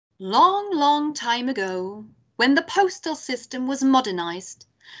Long, long time ago, when the postal system was modernized,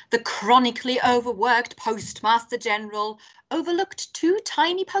 the chronically overworked Postmaster General overlooked two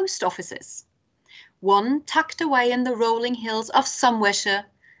tiny post offices, one tucked away in the rolling hills of Somersetshire,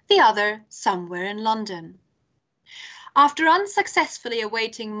 the other somewhere in London. After unsuccessfully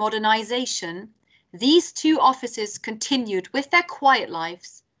awaiting modernization, these two offices continued with their quiet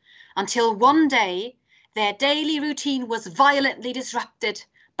lives until one day their daily routine was violently disrupted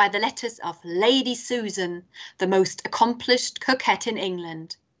by the letters of Lady Susan, the most accomplished coquette in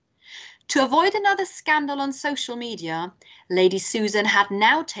England. To avoid another scandal on social media, Lady Susan had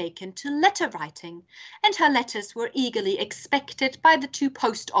now taken to letter writing, and her letters were eagerly expected by the two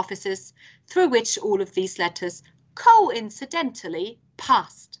post offices through which all of these letters coincidentally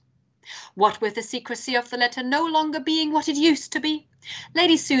passed. What with the secrecy of the letter no longer being what it used to be,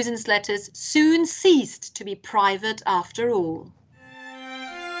 Lady Susan's letters soon ceased to be private after all.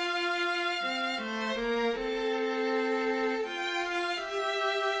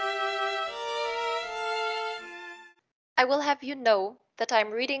 I will have you know that I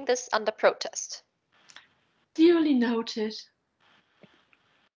am reading this under protest. Duly noted.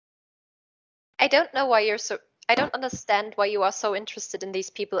 I don't understand why you are so interested in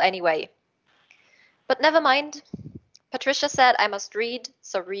these people anyway. But never mind. Patricia said I must read,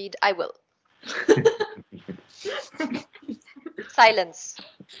 so read I will. Silence.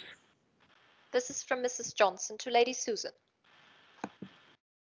 This is from Mrs. Johnson to Lady Susan.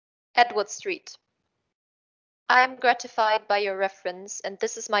 Edward Street. I am gratified by your reference, and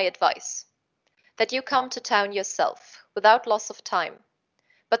this is my advice. That you come to town yourself, without loss of time,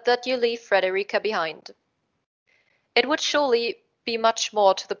 but that you leave Frederica behind. It would surely be much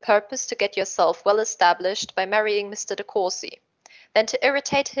more to the purpose to get yourself well established by marrying Mr. de Courcy, than to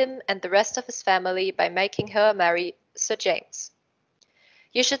irritate him and the rest of his family by making her marry Sir James.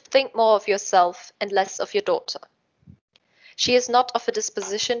 You should think more of yourself and less of your daughter. She is not of a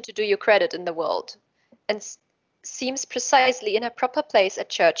disposition to do you credit in the world, and seems precisely in her proper place at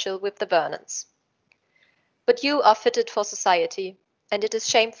Churchill with the Vernons. But you are fitted for society, and it is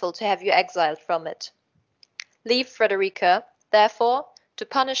shameful to have you exiled from it. Leave Frederica, therefore, to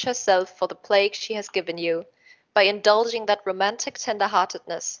punish herself for the plague she has given you, by indulging that romantic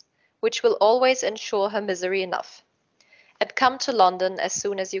tender-heartedness, which will always ensure her misery enough, and come to London as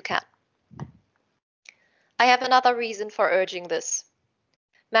soon as you can. I have another reason for urging this.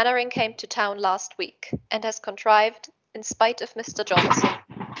 Mannering came to town last week, and has contrived, in spite of Mr. Johnson,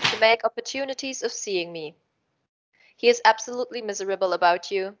 to make opportunities of seeing me. He is absolutely miserable about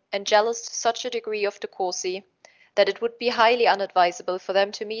you, and jealous to such a degree of de Courcy, that it would be highly unadvisable for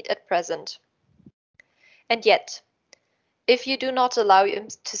them to meet at present. And yet, if you do not allow him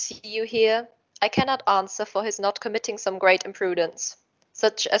to see you here, I cannot answer for his not committing some great imprudence,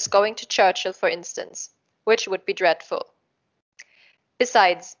 such as going to Churchill, for instance, which would be dreadful.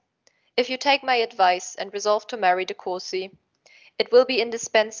 Besides, if you take my advice and resolve to marry de Courcy, it will be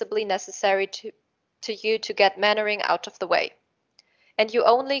indispensably necessary to you to get Mannering out of the way, and you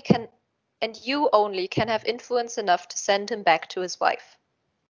only can have influence enough to send him back to his wife.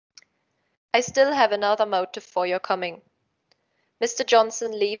 I still have another motive for your coming. Mr.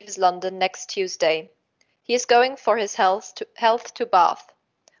 Johnson leaves London next Tuesday. He is going for his health to Bath,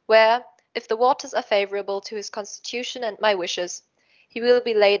 where, if the waters are favourable to his constitution and my wishes, he will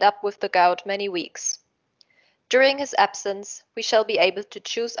be laid up with the gout many weeks. During his absence, we shall be able to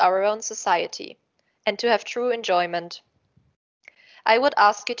choose our own society, and to have true enjoyment. I would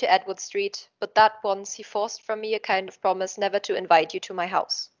ask you to Edward Street, but that once he forced from me a kind of promise never to invite you to my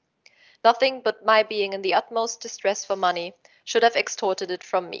house. Nothing but my being in the utmost distress for money should have extorted it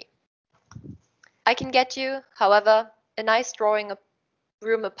from me. I can get you, however, a nice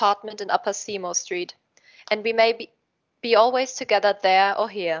drawing-room apartment in Upper Seymour Street, and we may be always together there or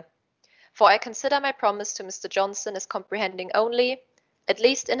here, for I consider my promise to Mr. Johnson as comprehending only, at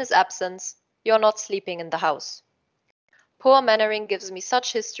least in his absence, your not sleeping in the house. Poor Mannering gives me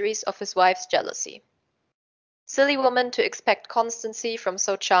such histories of his wife's jealousy. Silly woman to expect constancy from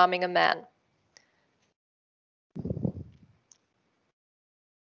so charming a man.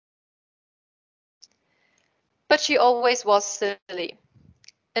 But she always was silly,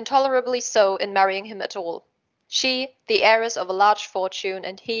 intolerably so in marrying him at all. She, the heiress of a large fortune,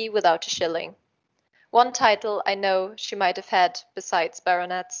 and he without a shilling. One title, I know, she might have had, besides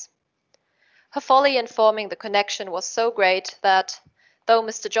baronets. Her folly in forming the connection was so great that, though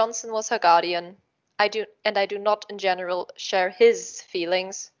Mr. Johnson was her guardian, I do not in general share his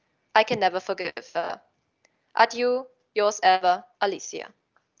feelings, I can never forgive her. Adieu, yours ever, Alicia.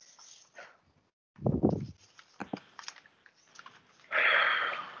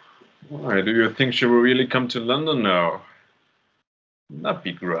 Why, do you think she will really come to London now? That'd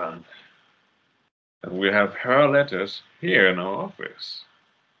be grand. And we have her letters here in our office.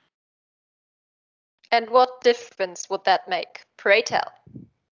 And what difference would that make? Pray tell.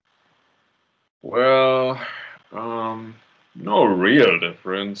 Well, no real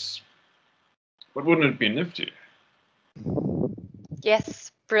difference. But wouldn't it be nifty?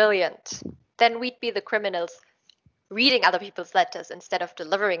 Yes, brilliant. Then we'd be the criminals reading other people's letters instead of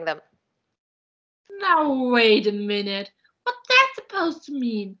delivering them. Now, wait a minute. What's that supposed to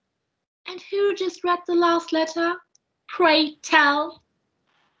mean? And who just read the last letter? Pray tell.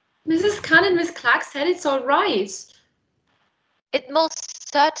 Mrs. Khan and Miss Clark said it's all right. It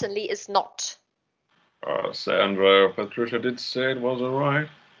most certainly is not. Sandra or Patricia did say it was all right.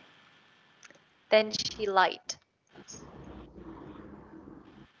 Then she lied.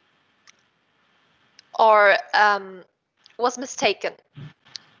 Or was mistaken.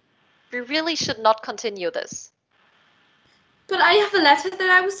 We really should not continue this. But I have a letter that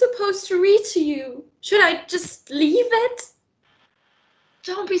I was supposed to read to you. Should I just leave it?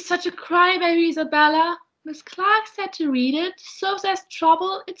 Don't be such a crybaby, Isabella. Miss Clark said to read it, so if there's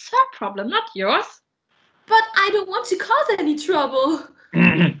trouble, it's her problem, not yours. But I don't want to cause any trouble.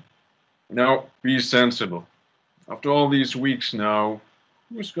 Now, be sensible. After all these weeks now,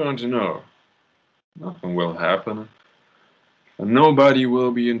 who's going to know? Nothing will happen. And nobody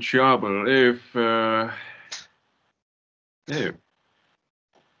will be in trouble if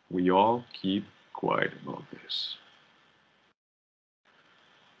we all keep quiet about this.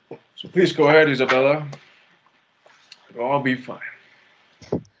 So please go ahead, Isabella. It'll all be fine.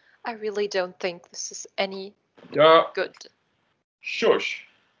 I really don't think this is any Yeah. good. Shush.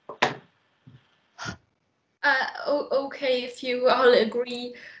 Okay, if you all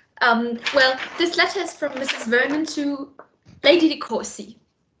agree. Well, this letter is from Mrs. Vernon to Lady de Courcy.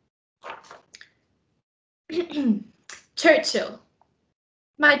 Churchill.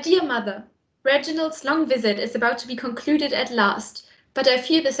 My dear mother, Reginald's long visit is about to be concluded at last, but I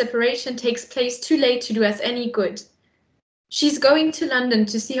fear the separation takes place too late to do us any good. She's going to London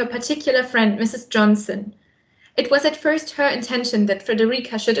to see her particular friend, Mrs. Johnson. It was at first her intention that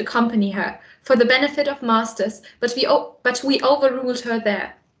Frederica should accompany her, for the benefit of masters, but we overruled her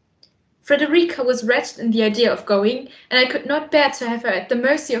there. Frederica was wretched in the idea of going, and I could not bear to have her at the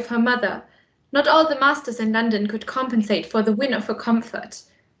mercy of her mother. Not all the masters in London could compensate for the win of her comfort.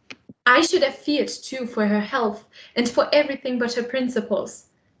 I should have feared, too, for her health, and for everything but her principles.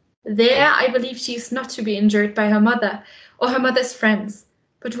 There, I believe she is not to be injured by her mother, or her mother's friends,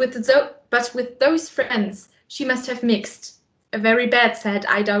 but with those friends she must have mixed. A very bad set,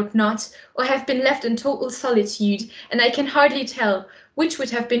 I doubt not, or have been left in total solitude, and I can hardly tell which would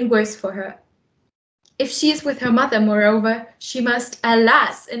have been worse for her. If she is with her mother, moreover, she must,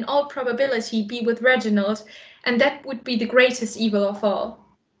 alas, in all probability be with Reginald, and that would be the greatest evil of all.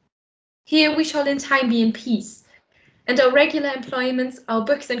 Here we shall in time be in peace, and our regular employments, our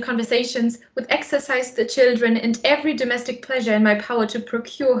books and conversations, with exercise the children, and every domestic pleasure in my power to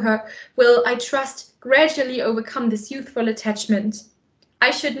procure her, will, I trust, gradually overcome this youthful attachment. I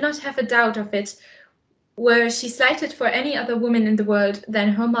should not have a doubt of it, were she slighted for any other woman in the world than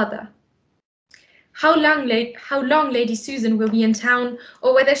her mother. How long Lady Susan will be in town,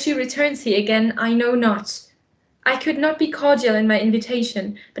 or whether she returns here again, I know not. I could not be cordial in my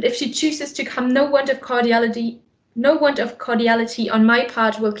invitation, but if she chooses to come, no want of cordiality on my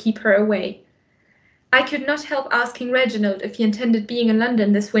part will keep her away. I could not help asking Reginald if he intended being in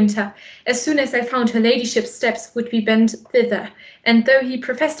London this winter, as soon as I found her ladyship's steps would be bent thither, and though he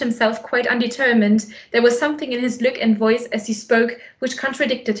professed himself quite undetermined, there was something in his look and voice as he spoke which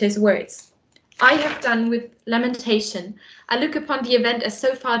contradicted his words. I have done with lamentation. I look upon the event as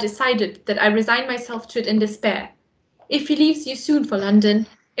so far decided that I resign myself to it in despair. If he leaves you soon for London,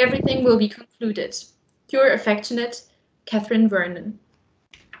 everything will be concluded. Your affectionate, Catherine Vernon.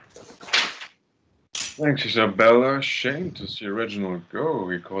 Thanks, Isabella. Shame to see Reginald go.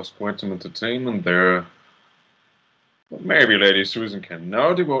 He caused quite some entertainment there. But maybe Lady Susan can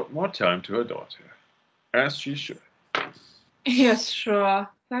now devote more time to her daughter, as she should. Yes, sure.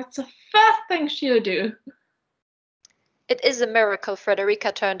 That's the first thing she'll do. It is a miracle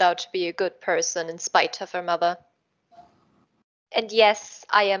Frederica turned out to be a good person in spite of her mother. And yes,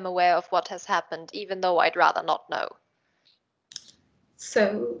 I am aware of what has happened, even though I'd rather not know.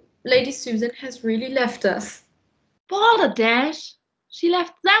 So, Lady Susan has really left us. Balderdash! She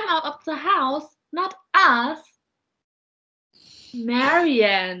left them out of the house, not us.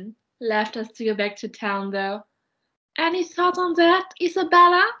 Marianne left us to go back to town, though. Any thoughts on that,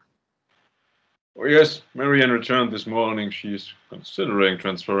 Isabella? Oh yes, Marianne returned this morning. She's considering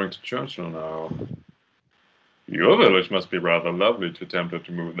transferring to Churchill now. Your village must be rather lovely to tempt her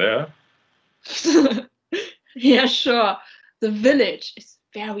to move there. Yeah, sure. The village is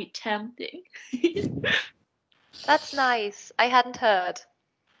very tempting. That's nice. I hadn't heard.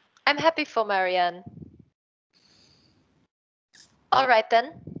 I'm happy for Marianne. All right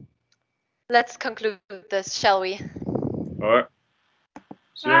then. Let's conclude this, shall we? All right.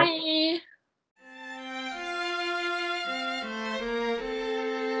 See ya. Bye.